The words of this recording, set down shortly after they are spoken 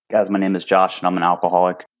Guys, my name is Josh and I'm an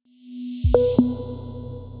alcoholic.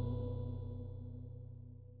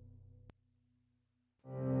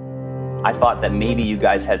 I thought that maybe you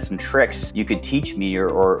guys had some tricks you could teach me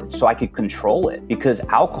or so I could control it, because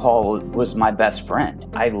alcohol was my best friend.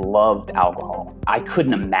 I loved alcohol. I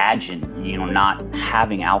couldn't imagine, not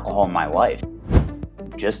having alcohol in my life.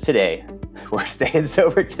 Just today, we're staying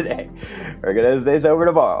sober today. We're going to stay sober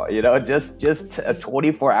tomorrow, just a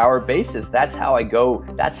 24-hour basis. That's how I go.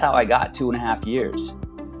 That's how I got 2.5 years.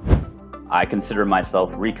 I consider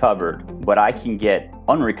myself recovered, but I can get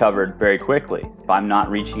unrecovered very quickly. If I'm not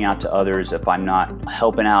reaching out to others, if I'm not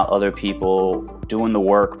helping out other people, doing the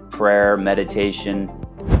work, prayer, meditation,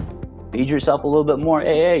 feed yourself a little bit more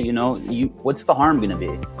AA, what's the harm gonna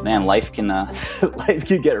be? Man, life can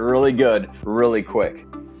get really good really quick.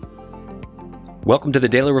 Welcome to the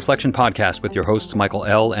Daily Reflection Podcast with your hosts Michael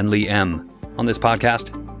L. and Lee M. On this podcast,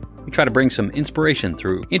 we try to bring some inspiration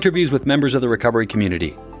through interviews with members of the recovery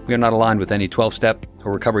community. We are not aligned with any 12-step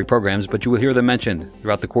or recovery programs, but you will hear them mentioned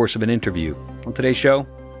throughout the course of an interview. On today's show,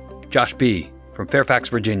 Josh B. from Fairfax,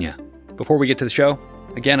 Virginia. Before we get to the show,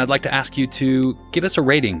 again, I'd like to ask you to give us a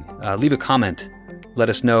rating, leave a comment, let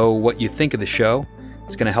us know what you think of the show.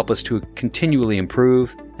 It's going to help us to continually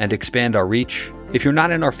improve and expand our reach. If you're not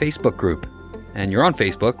in our Facebook group and you're on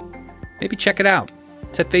Facebook, maybe check it out.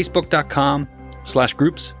 It's at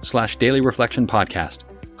facebook.com/groups/Daily Reflection Podcast.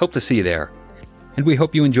 Hope to see you there. And we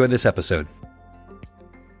hope you enjoy this episode.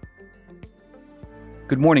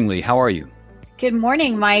 Good morning, Lee. How are you? Good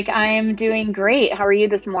morning, Mike. I am doing great. How are you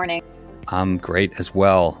this morning? I'm great as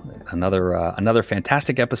well. Another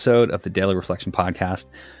fantastic episode of the Daily Reflection Podcast.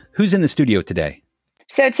 Who's in the studio today?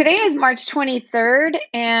 So today is March 23rd,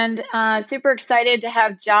 and super excited to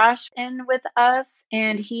have Josh in with us.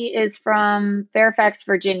 And he is from Fairfax,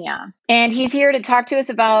 Virginia. And he's here to talk to us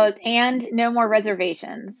about And No More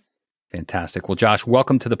Reservations. Fantastic. Well, Josh,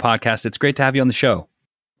 welcome to the podcast. It's great to have you on the show.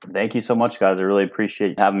 Thank you so much, guys. I really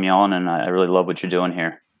appreciate having me on, and I really love what you're doing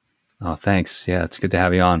here. Oh, thanks. Yeah, it's good to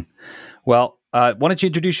have you on. Well, why don't you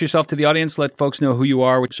introduce yourself to the audience, let folks know who you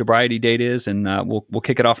are, what your sobriety date is, and we'll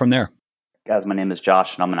kick it off from there. Guys, my name is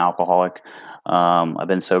Josh, and I'm an alcoholic. I've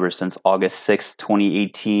been sober since August 6th,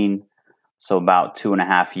 2018, so about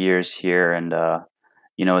 2.5 years here, and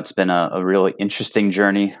it's been a really interesting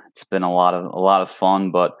journey. It's been a lot of fun,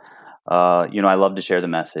 but I love to share the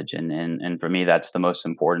message, and for me, that's the most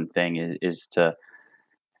important thing is to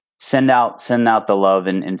send out the love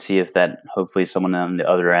and see if that hopefully someone on the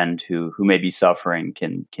other end who may be suffering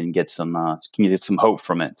can get some hope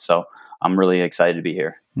from it. So I'm really excited to be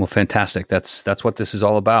here. Well, fantastic. That's what this is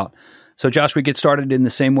all about. So Josh, we get started in the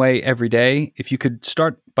same way every day. If you could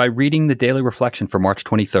start by reading the daily reflection for March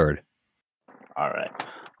 23rd. All right.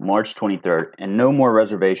 March 23rd, and no more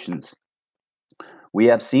reservations. We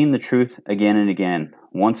have seen the truth again and again.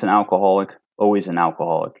 Once an alcoholic, always an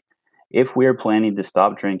alcoholic. If we are planning to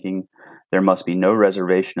stop drinking, there must be no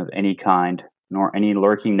reservation of any kind, nor any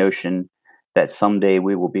lurking notion that someday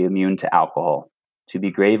we will be immune to alcohol. To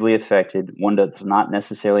be gravely affected, one does not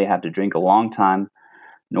necessarily have to drink a long time,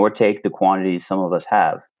 nor take the quantities some of us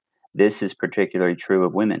have. This is particularly true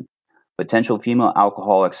of women. Potential female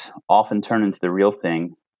alcoholics often turn into the real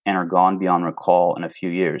thing and are gone beyond recall in a few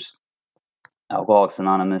years. Alcoholics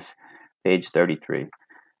Anonymous, page 33.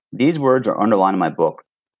 These words are underlined in my book.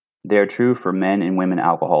 They are true for men and women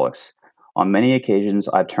alcoholics. On many occasions,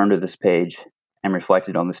 I've turned to this page and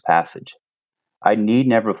reflected on this passage. I need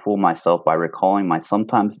never fool myself by recalling my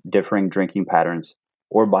sometimes differing drinking patterns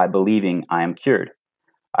or by believing I am cured.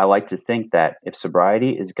 I like to think that if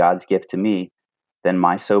sobriety is God's gift to me, then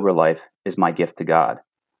my sober life is my gift to God.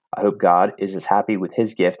 I hope God is as happy with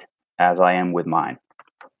his gift as I am with mine.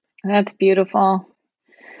 That's beautiful.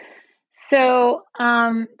 So,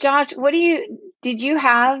 Josh, did you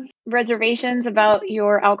have reservations about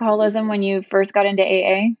your alcoholism when you first got into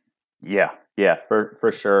AA? Yeah,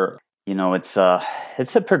 for sure. It's a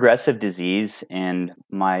progressive disease, and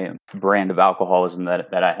my brand of alcoholism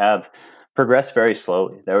that I have progressed very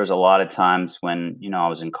slowly. There was a lot of times when, I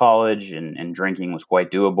was in college and drinking was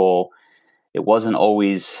quite doable. It wasn't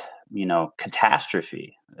always,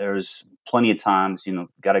 catastrophe. There was plenty of times,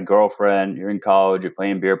 got a girlfriend, you're in college, you're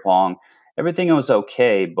playing beer pong. Everything was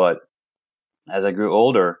okay, but as I grew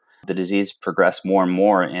older, the disease progressed more and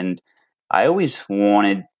more, and I always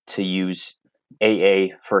wanted to use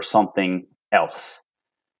AA for something else.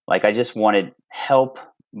 Like I just wanted help,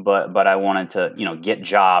 but I wanted to, get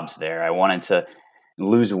jobs there. I wanted to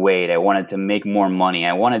lose weight. I wanted to make more money.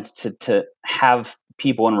 I wanted to have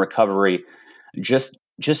people in recovery just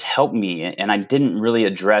help me. And I didn't really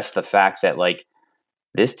address the fact that like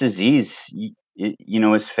this disease,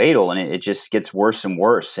 is fatal, and it just gets worse and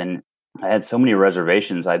worse. And I had so many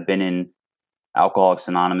reservations. I've been in Alcoholics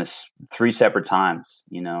Anonymous 3 separate times.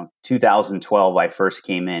 2012, I first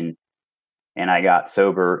came in, and I got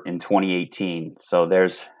sober in 2018. So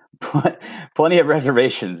there's plenty of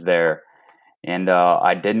reservations there. And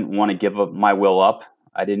I didn't want to give up my will up.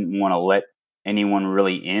 I didn't want to let anyone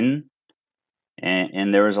really in.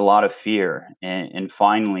 And there was a lot of fear. And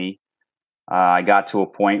finally, I got to a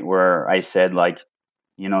point where I said, like,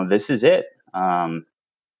 this is it. I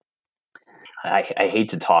hate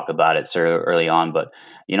to talk about it so early on, but,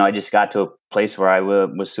 I just got to a place where I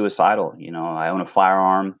was suicidal. I own a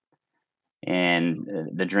firearm, and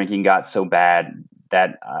the drinking got so bad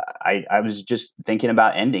that I was just thinking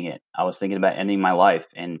about ending it. I was thinking about ending my life.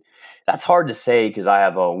 And that's hard to say because I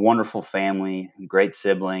have a wonderful family, great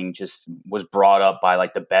sibling, just was brought up by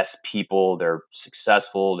like the best people. They're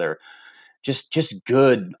successful. They're just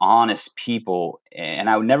good, honest people. And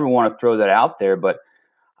I would never want to throw that out there, but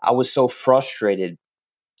I was so frustrated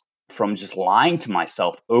from just lying to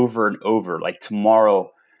myself over and over. Like, tomorrow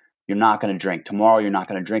you're not going to drink. Tomorrow you're not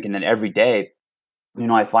going to drink. And then every day,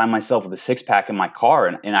 I find myself with a 6-pack in my car,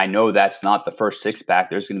 and I know that's not the first 6-pack.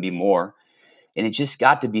 There's going to be more. And it just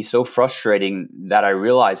got to be so frustrating that I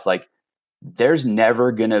realized, like, there's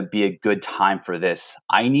never going to be a good time for this.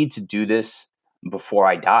 I need to do this before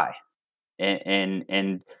I die.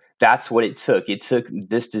 And that's what it took.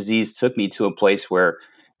 This disease took me to a place where,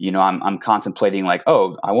 I'm contemplating, like,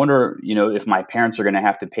 oh, I wonder, if my parents are going to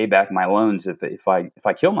have to pay back my loans if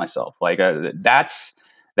I kill myself. Like,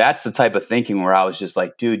 that's the type of thinking where I was just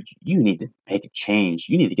like, dude, you need to make a change.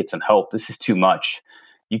 You need to get some help. This is too much.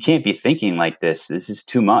 You can't be thinking like this. This is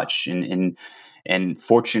too much. And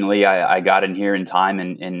fortunately, I got in here in time,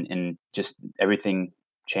 and just everything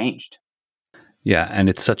changed. Yeah, and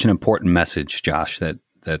it's such an important message, Josh, that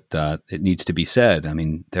it needs to be said. I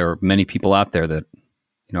mean, there are many people out there that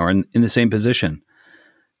are in the same position.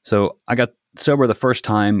 So I got sober the first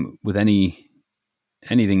time with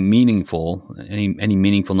anything meaningful, any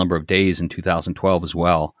meaningful number of days in 2012 as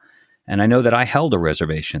well. And I know that I held a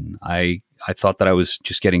reservation. I thought that I was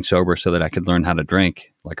just getting sober so that I could learn how to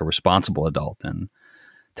drink like a responsible adult. And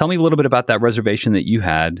tell me a little bit about that reservation that you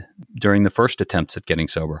had during the first attempts at getting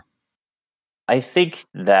sober. I think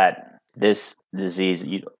that this disease,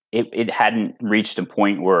 it hadn't reached a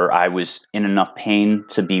point where I was in enough pain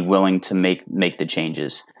to be willing to make the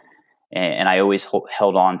changes. And I always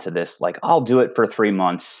held on to this, like, I'll do it for 3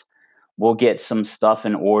 months. We'll get some stuff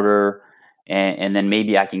in order, and then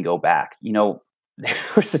maybe I can go back. There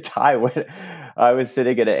was a time when I was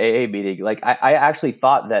sitting at an AA meeting. Like, I actually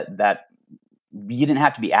thought that you didn't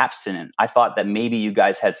have to be abstinent. I thought that maybe you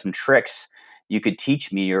guys had some tricks you could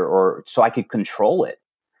teach me, or so I could control it,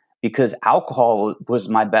 because alcohol was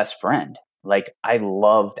my best friend. Like, I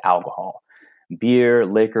loved alcohol, beer,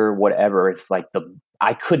 liquor, whatever. It's like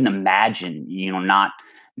I couldn't imagine,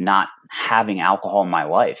 not having alcohol in my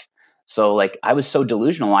life. So, like, I was so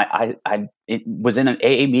delusional. It was in an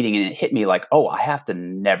AA meeting, and it hit me like, oh, I have to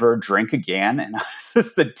never drink again. And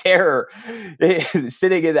just the terror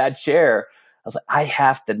sitting in that chair. I was like, I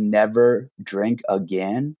have to never drink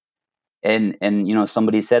again. And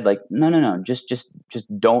somebody said, like, no,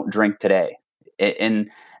 just don't drink today. And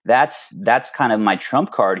that's kind of my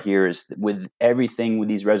trump card here, is with everything, with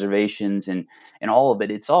these reservations and all of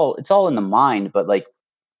it. It's all in the mind. But, like,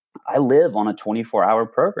 I live on a 24-hour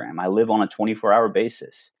program. I live on a 24-hour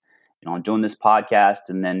basis. I'm doing this podcast,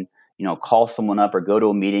 and then call someone up or go to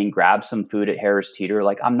a meeting, grab some food at Harris Teeter.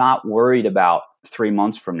 Like, I'm not worried about 3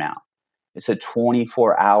 months from now. It's a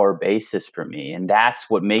 24-hour basis for me. And that's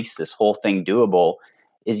what makes this whole thing doable.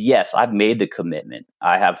 Is, yes, I've made the commitment.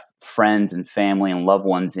 I have friends and family and loved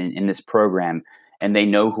ones in this program, and they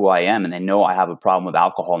know who I am, and they know I have a problem with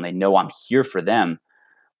alcohol, and they know I'm here for them.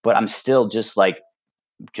 But I'm still just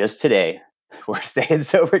today, we're staying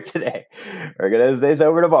sober today. We're going to stay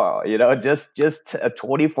sober tomorrow. Just a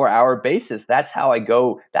 24-hour basis. That's how I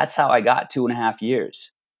go. That's how I got 2.5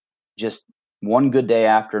 years. Just one good day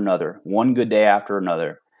after another,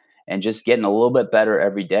 and just getting a little bit better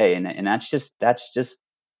every day. And that's just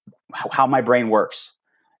how my brain works.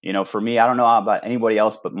 For me, I don't know about anybody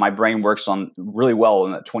else, but my brain works on really well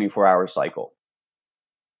in that 24-hour cycle.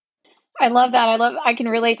 I love that. I can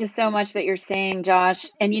relate to so much that you're saying, Josh.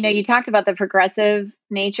 And, you talked about the progressive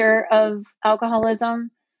nature of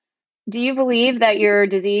alcoholism. Do you believe that your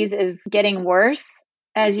disease is getting worse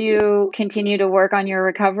as you continue to work on your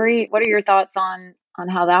recovery? What are your thoughts on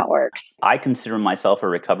how that works? I consider myself a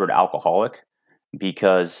recovered alcoholic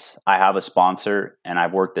because I have a sponsor and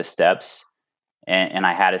I've worked the steps, and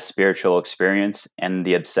I had a spiritual experience and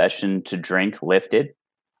the obsession to drink lifted,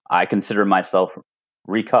 I consider myself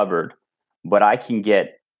recovered, but I can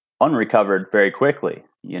get unrecovered very quickly.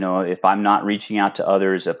 If I'm not reaching out to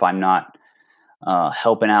others, if I'm not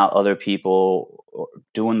helping out other people, or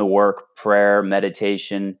doing the work, prayer,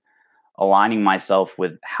 meditation, aligning myself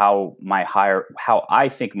with how I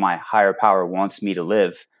think my higher power wants me to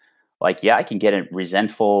live. Like, yeah, I can get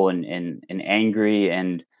resentful and angry,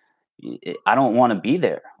 and I don't want to be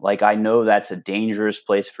there. Like, I know that's a dangerous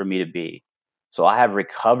place for me to be. So I have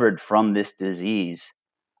recovered from this disease,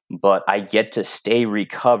 but I get to stay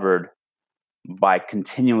recovered by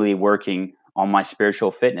continually working on my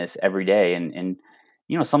spiritual fitness every day. And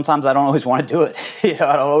sometimes I don't always want to do it.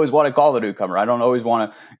 I don't always want to call the newcomer. I don't always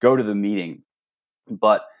want to go to the meeting,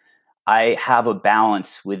 but I have a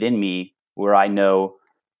balance within me where I know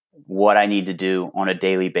what I need to do on a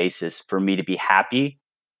daily basis for me to be happy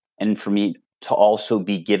and for me to also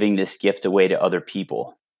be giving this gift away to other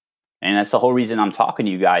people. And that's the whole reason I'm talking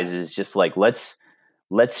to you guys, is just like, let's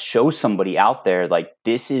show somebody out there, like,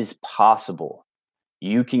 this is possible.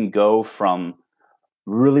 You can go from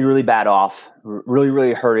really, really bad off, really,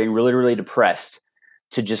 really hurting, really, really depressed,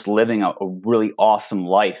 to just living a really awesome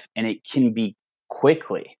life. And it can be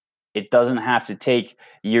quickly. It doesn't have to take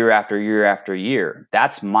year after year after year.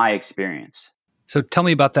 That's my experience. So tell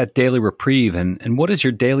me about that daily reprieve, and what does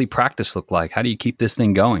your daily practice look like? How do you keep this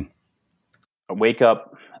thing going? I wake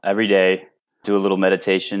up every day, do a little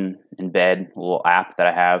meditation in bed, a little app that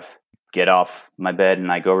I have, get off my bed,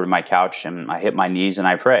 and I go over to my couch and I hit my knees and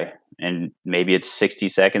I pray. And maybe it's 60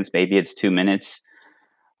 seconds, maybe it's 2 minutes.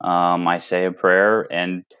 I say a prayer,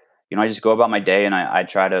 and I just go about my day, and I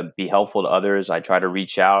try to be helpful to others. I try to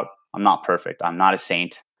reach out. I'm not perfect. I'm not a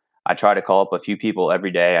saint. I try to call up a few people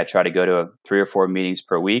every day. I try to go to 3 or 4 meetings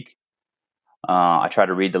per week. I try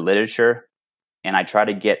to read the literature, and I try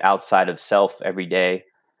to get outside of self every day.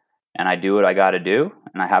 And I do what I got to do,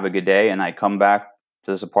 and I have a good day, and I come back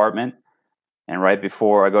to this apartment, and right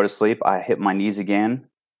before I go to sleep, I hit my knees again,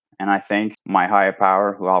 and I thank my higher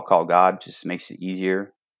power, who I'll call God, just makes it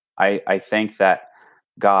easier. I thank that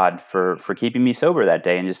God for keeping me sober that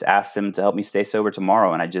day, and just asked him to help me stay sober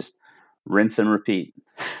tomorrow. And I just rinse and repeat,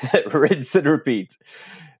 rinse and repeat.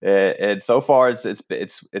 And so far, it's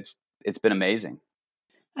been amazing.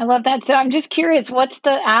 I love that. So I'm just curious, what's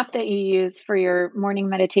the app that you use for your morning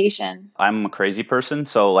meditation? I'm a crazy person,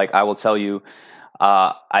 so like I will tell you,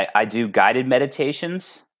 I do guided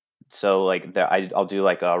meditations. So like I'll do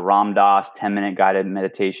like a Ram Dass 10-minute guided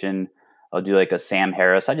meditation. I'll do like a Sam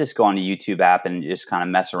Harris. I just go on the YouTube app and just kind of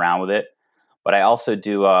mess around with it. But I also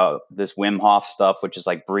do this Wim Hof stuff, which is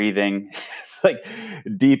like breathing. It's like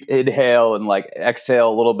deep inhale and like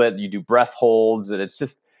exhale a little bit. You do breath holds, and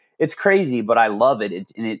it's crazy, but I love it.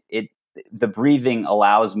 The breathing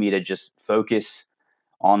allows me to just focus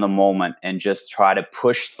on the moment and just try to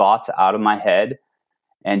push thoughts out of my head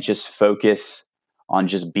and just focus on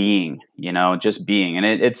just being, just being.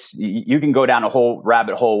 And you can go down a whole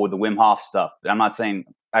rabbit hole with the Wim Hof stuff. I'm not saying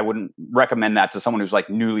I wouldn't recommend that to someone who's like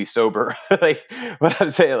newly sober. Like, what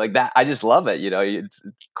I'm saying, like that, I just love it. It's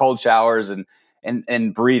cold showers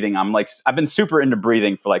and breathing. I've been super into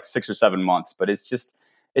breathing for like 6 or 7 months, but it's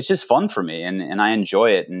just fun for me, and I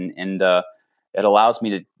enjoy it. And it allows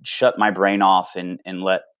me to shut my brain off and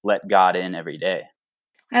let God in every day.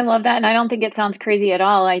 I love that. And I don't think it sounds crazy at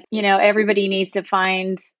all. Everybody needs to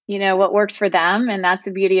find, what works for them. And that's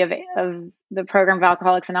the beauty of the program of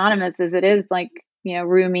Alcoholics Anonymous, is it is like,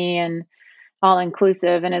 roomy and all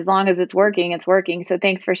inclusive. And as long as it's working, it's working. So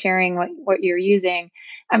thanks for sharing what you're using.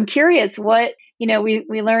 I'm curious what,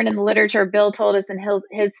 we learned in the literature, Bill told us in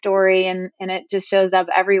his story, and it just shows up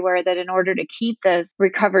everywhere, that in order to keep the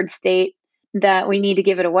recovered state, that we need to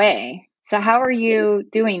give it away. So how are you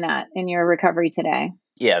doing that in your recovery today?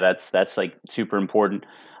 Yeah, that's like super important.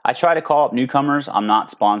 I try to call up newcomers. I'm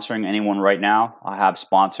not sponsoring anyone right now. I have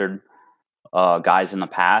sponsored guys in the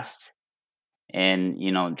past, and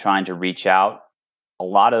trying to reach out. A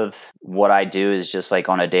lot of what I do is just like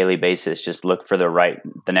on a daily basis, just look for the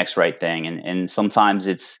next right thing, and sometimes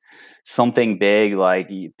it's something big, like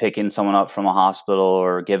picking someone up from a hospital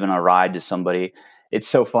or giving a ride to somebody. It's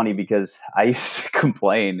so funny because I used to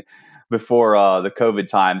complain before the COVID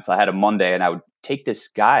times. I had a Monday, and I would pick this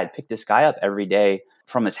guy up every day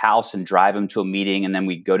from his house and drive him to a meeting, and then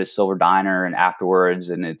we'd go to Silver Diner and afterwards.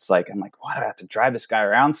 And it's like, I'm like, why do I have to drive this guy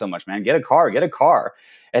around so much, man? Get a car.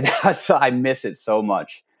 And I miss it so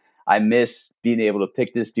much. I miss being able to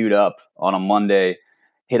pick this dude up on a Monday,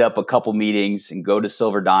 hit up a couple meetings, and go to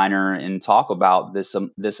Silver Diner and talk about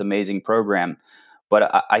this amazing program.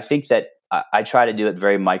 But I think that I try to do it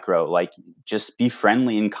very micro, like just be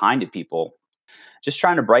friendly and kind to people, just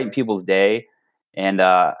trying to brighten people's day. And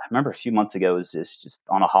I remember a few months ago, it was just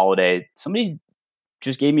on a holiday, somebody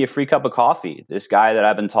just gave me a free cup of coffee. This guy that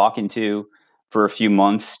I've been talking to for a few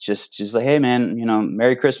months, just like, hey man,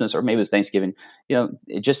 Merry Christmas, or maybe it was Thanksgiving,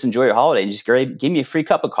 just enjoy your holiday. And just gave me a free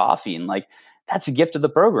cup of coffee. And like, that's a gift of the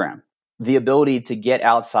program. The ability to get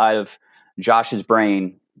outside of Josh's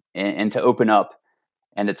brain and to open up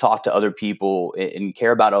and to talk to other people and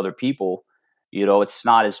care about other people. It's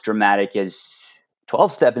not as dramatic as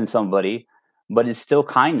 12-stepping somebody, but it's still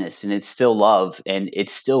kindness and it's still love, and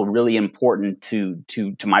it's still really important to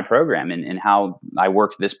my program and how I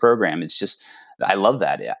work this program. It's just, I love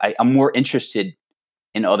that. I'm more interested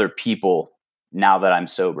in other people now that I'm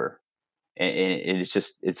sober. And it's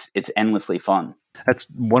just, it's endlessly fun. That's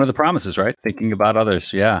one of the promises, right? Thinking about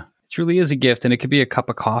others. Yeah. It truly is a gift, and it could be a cup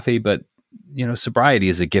of coffee, but sobriety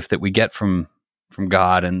is a gift that we get from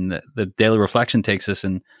God, and the daily reflection takes us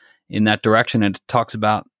in that direction. And it talks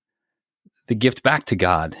about the gift back to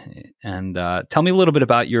God. And tell me a little bit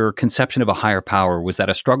about your conception of a higher power. Was that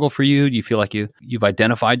a struggle for you? Do you feel like you've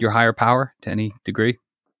identified your higher power to any degree?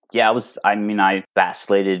 Yeah, I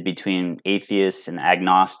vacillated between atheist and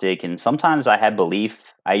agnostic, and sometimes I had belief.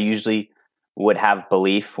 I usually would have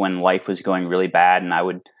belief when life was going really bad, and I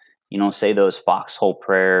would, say those foxhole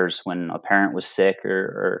prayers when a parent was sick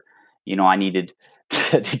or I needed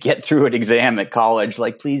to get through an exam at college.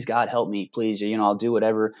 Like, please, God, help me, please. I'll do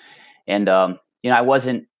whatever. And I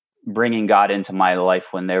wasn't bringing God into my life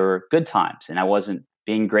when there were good times, and I wasn't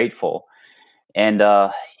being grateful. And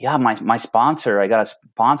my sponsor, I got a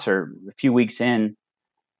sponsor a few weeks in,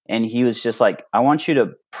 and he was just like, I want you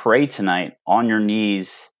to pray tonight on your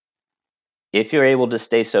knees. If you're able to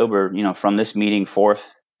stay sober, from this meeting forth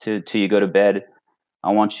till you go to bed, I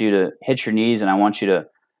want you to hit your knees, and I want you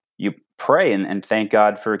pray and thank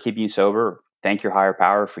God for keeping you sober. Thank your higher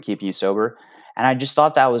power for keeping you sober. And I just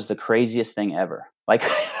thought that was the craziest thing ever. Like,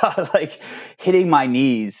 like hitting my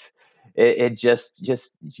knees, it just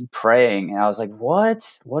praying. And I was like, what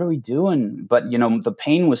are we doing? But, the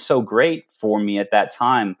pain was so great for me at that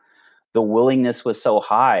time. The willingness was so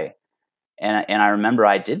high. And I remember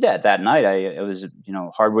I did that night. It was,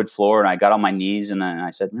 hardwood floor, and I got on my knees and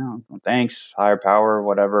I said, thanks, higher power,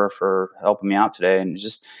 whatever, for helping me out today. And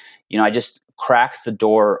just, I just cracked the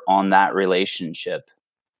door on that relationship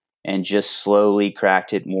and just slowly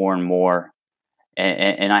cracked it more and more.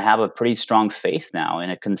 And I have a pretty strong faith now in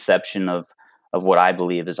a conception of what I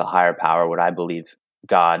believe is a higher power, what I believe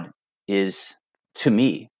God is to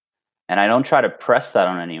me. And I don't try to press that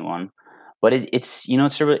on anyone. But it's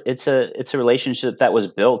a relationship that was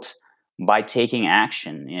built by taking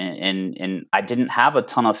action, and I didn't have a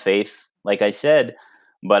ton of faith, like I said,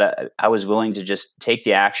 but I was willing to just take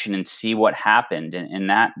the action and see what happened, and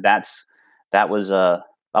that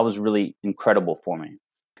was really incredible for me.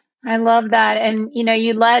 I love that. And,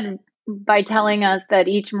 you led by telling us that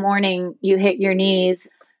each morning you hit your knees.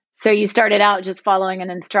 So you started out just following an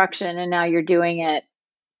instruction, and now you're doing it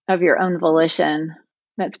of your own volition.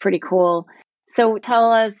 That's pretty cool. So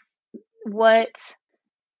tell us, what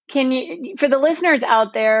can you, for the listeners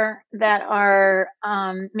out there that are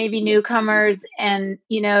maybe newcomers, and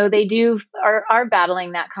they are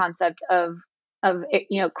battling that concept of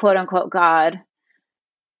quote unquote God.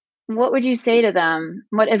 What would you say to them?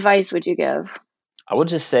 What advice would you give? I would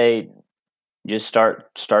just say, just start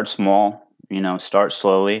small. Start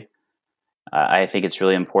slowly. I think it's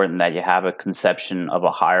really important that you have a conception of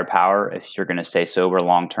a higher power if you're going to stay sober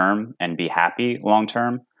long term and be happy long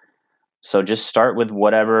term. So just start with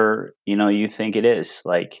whatever you think it is.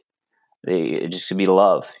 Like, it just could be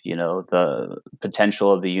love, the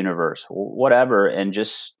potential of the universe, whatever, and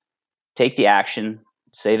just take the action,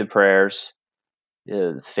 say the prayers,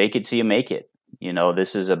 fake it till you make it.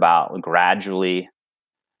 This is about gradually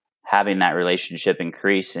having that relationship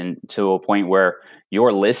increase and to a point where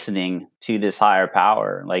you're listening to this higher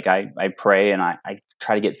power. Like, I pray and I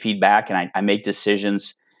try to get feedback, and I make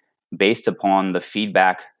decisions based upon the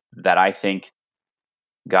feedback that I think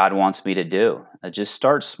God wants me to do. Just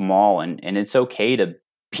start small, and it's okay to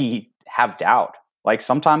have doubt. Like,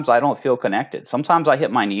 sometimes I don't feel connected. Sometimes I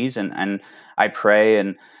hit my knees and I pray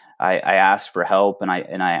and I ask for help, and I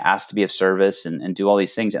ask to be of service and do all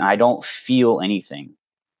these things, and I don't feel anything.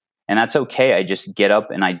 And that's okay. I just get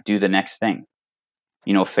up and I do the next thing.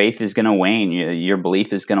 Faith is going to wane. Your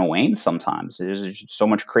belief is going to wane sometimes. There's so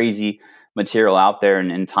much crazy material out there,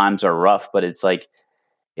 and times are rough, but it's like,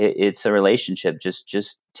 it's a relationship.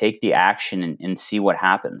 Just take the action and see what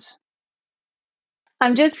happens.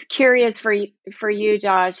 I'm just curious for you,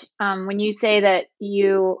 Josh, when you say that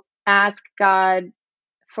you ask God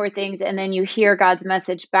for things and then you hear God's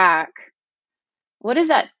message back. What does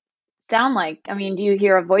that sound like? I mean, do you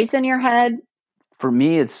hear a voice in your head? For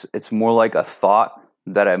me, it's more like a thought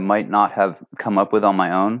that I might not have come up with on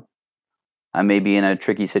my own. I may be in a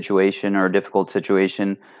tricky situation or a difficult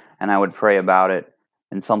situation, and I would pray about it,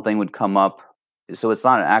 and something would come up. So it's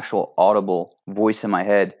not an actual audible voice in my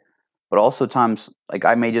head, but also times like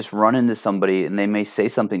I may just run into somebody and they may say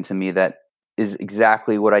something to me that is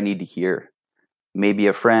exactly what I need to hear. Maybe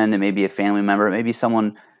a friend, it may be a family member, it may be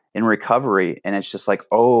someone in recovery, and it's just like,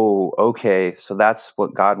 oh, okay, so that's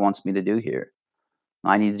what God wants me to do here.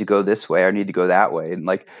 I need to go this way, I need to go that way, and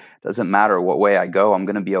like, it doesn't matter what way I go, I'm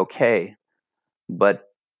going to be okay. But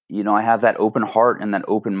I have that open heart and that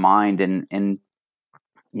open mind, and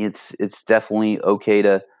it's definitely okay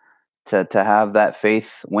to have that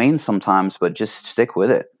faith wane sometimes, but just stick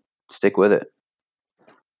with it. Stick with it.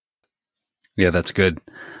 Yeah, that's good.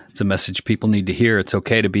 It's a message people need to hear. It's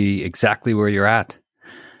okay to be exactly where you're at.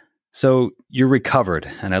 So you're recovered,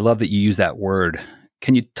 and I love that you use that word.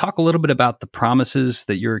 Can you talk a little bit about the promises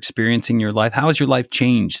that you're experiencing in your life? How has your life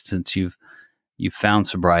changed since you've found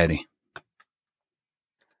sobriety?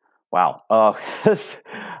 Wow.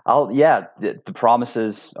 The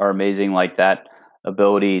promises are amazing, like that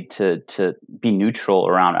ability to be neutral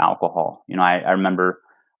around alcohol. I remember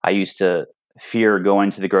I used to fear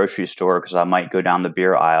going to the grocery store because I might go down the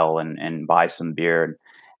beer aisle and buy some beer. And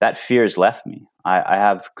that fear has left me. I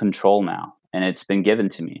have control now, and it's been given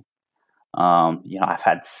to me. I've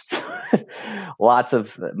had lots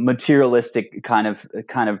of materialistic kind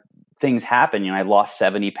of things happen. I lost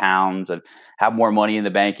 70 pounds and have more money in the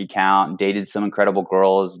bank account, and dated some incredible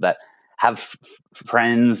girls that have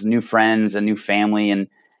friends, new friends, and new family.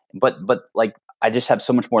 But like, I just have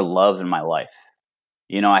so much more love in my life.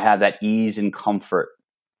 I have that ease and comfort.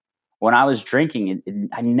 When I was drinking,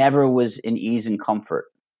 I never was in ease and comfort.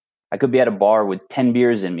 I could be at a bar with 10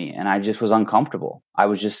 beers in me and I just was uncomfortable. I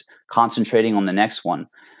was just concentrating on the next one.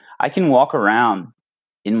 I can walk around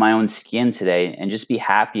in my own skin today and just be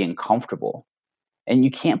happy and comfortable. And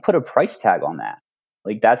you can't put a price tag on that.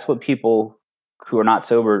 Like, that's what people who are not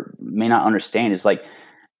sober may not understand, is like,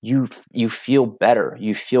 you feel better.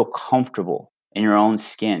 You feel comfortable in your own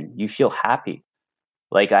skin. You feel happy.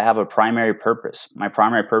 Like, I have a primary purpose. My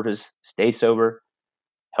primary purpose: stay sober,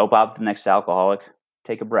 help out the next alcoholic,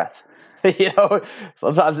 take a breath.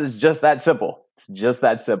 Sometimes it's just that simple. It's just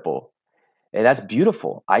that simple. And that's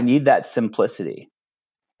beautiful. I need that simplicity.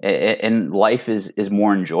 And life is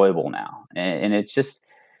more enjoyable now. And it's just,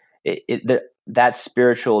 that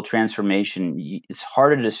spiritual transformation, it's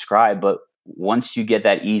hard to describe, but once you get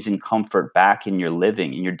that ease and comfort back in your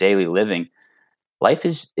living, in your daily living, life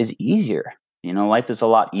is easier. Life is a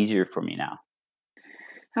lot easier for me now.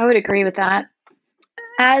 I would agree with that.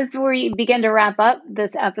 As we begin to wrap up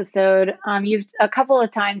this episode, you've a couple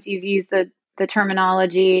of times you've used the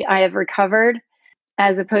terminology "I have recovered"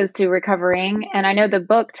 as opposed to recovering. And I know the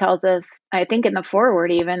book tells us, I think in the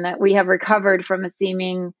foreword even, that we have recovered from a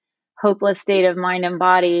seeming hopeless state of mind and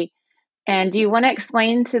body. And do you want to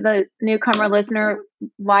explain to the newcomer listener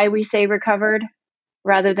why we say recovered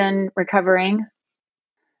rather than recovering?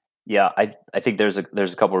 Yeah, I think there's a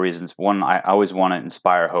couple of reasons. One, I always want to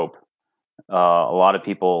inspire hope. A lot of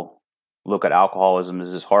people look at alcoholism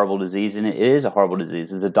as this horrible disease, and it is a horrible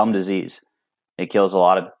disease. It's a dumb disease. It kills a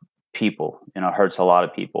lot of people, hurts a lot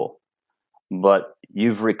of people. But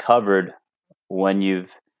you've recovered when you've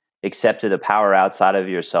accepted a power outside of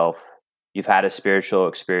yourself. You've had a spiritual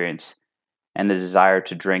experience, and the desire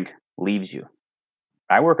to drink leaves you.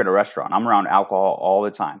 I work at a restaurant. I'm around alcohol all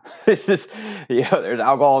the time. There's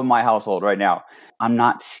alcohol in my household right now. I'm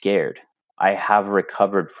not scared. I have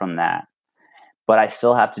recovered from that. But I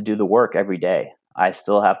still have to do the work every day. I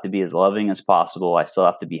still have to be as loving as possible. I still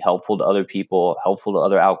have to be helpful to other people, helpful to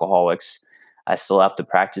other alcoholics. I still have to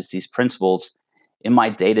practice these principles in my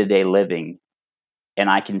day-to-day living, and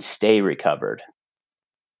I can stay recovered.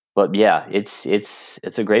 But yeah, it's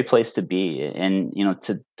a great place to be. And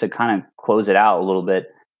to kind of close it out a little bit,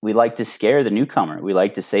 we like to scare the newcomer. We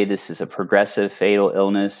like to say this is a progressive fatal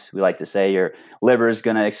illness. We like to say your liver is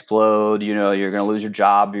going to explode, you're going to lose your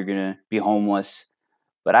job, you're going to be homeless.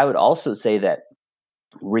 But I would also say that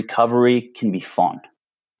recovery can be fun.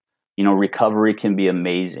 Recovery can be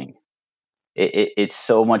amazing. It's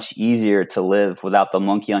so much easier to live without the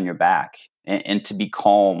monkey on your back, and to be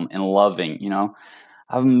calm and loving.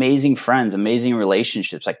 I have amazing friends, amazing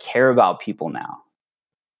relationships. I care about people now.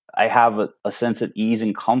 I have a sense of ease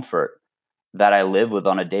and comfort that I live with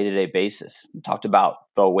on a day-to-day basis. We talked about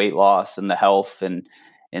the weight loss and the health and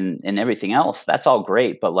everything else. That's all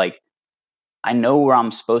great. But like, I know where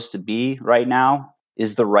I'm supposed to be right now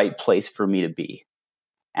is the right place for me to be.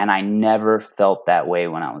 And I never felt that way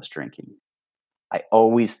when I was drinking. I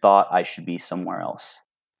always thought I should be somewhere else.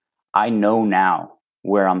 I know now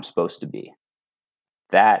where I'm supposed to be.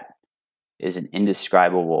 That is an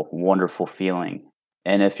indescribable, wonderful feeling.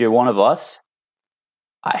 And if you're one of us,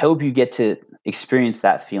 I hope you get to experience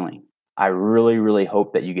that feeling. I really, really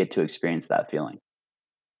hope that you get to experience that feeling.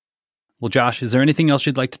 Well, Josh, is there anything else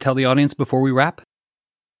you'd like to tell the audience before we wrap?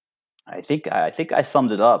 I think I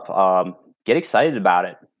summed it up. Get excited about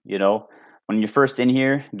it. You know, when you're first in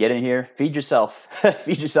here, get in here, feed yourself,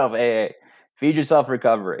 feed yourself AA, feed yourself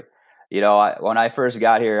recovery. You know, when I first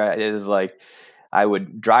got here, it was like I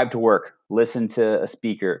would drive to work, listen to a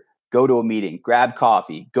speaker, go to a meeting, grab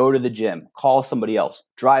coffee, go to the gym, call somebody else,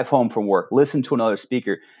 drive home from work, listen to another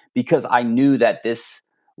speaker, because I knew that this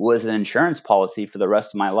was an insurance policy for the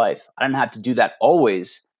rest of my life. I didn't have to do that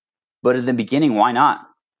always, but in the beginning, why not?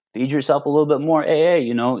 Feed yourself a little bit more AA.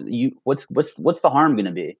 You know, what's the harm going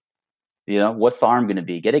to be? You know, what's the harm going to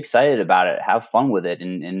be? Get excited about it. Have fun with it,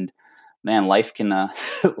 and man, life can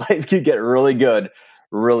life can get really good,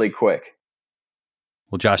 really quick.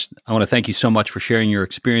 Well, Josh, I want to thank you so much for sharing your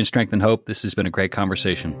experience, strength, and hope. This has been a great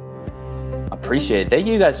conversation. Appreciate it. Thank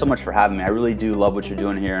you guys so much for having me. I really do love what you're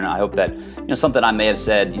doing here, and I hope that something I may have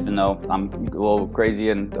said, even though I'm a little crazy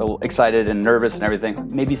and a little excited and nervous and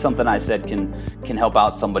everything, maybe something I said can help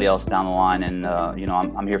out somebody else down the line. And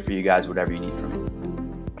I'm here for you guys, whatever you need from me.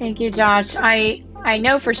 Thank you, Josh. I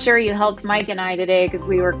know for sure you helped Mike and I today because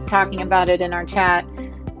we were talking about it in our chat,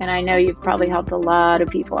 and I know you've probably helped a lot of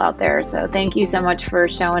people out there. So thank you so much for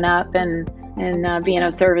showing up and being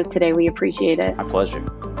of service today. We appreciate it. My pleasure.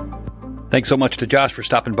 Thanks so much to Josh for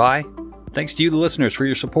stopping by. Thanks to you, the listeners, for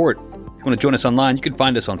your support. If you want to join us online, you can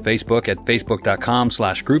find us on Facebook at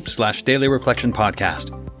facebook.com/group/Daily Reflection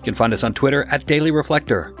Podcast. You can find us on Twitter at Daily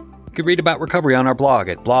Reflector. You can read about recovery on our blog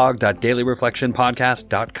at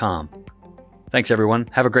blog.dailyreflectionpodcast.com. Thanks, everyone.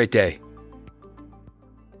 Have a great day.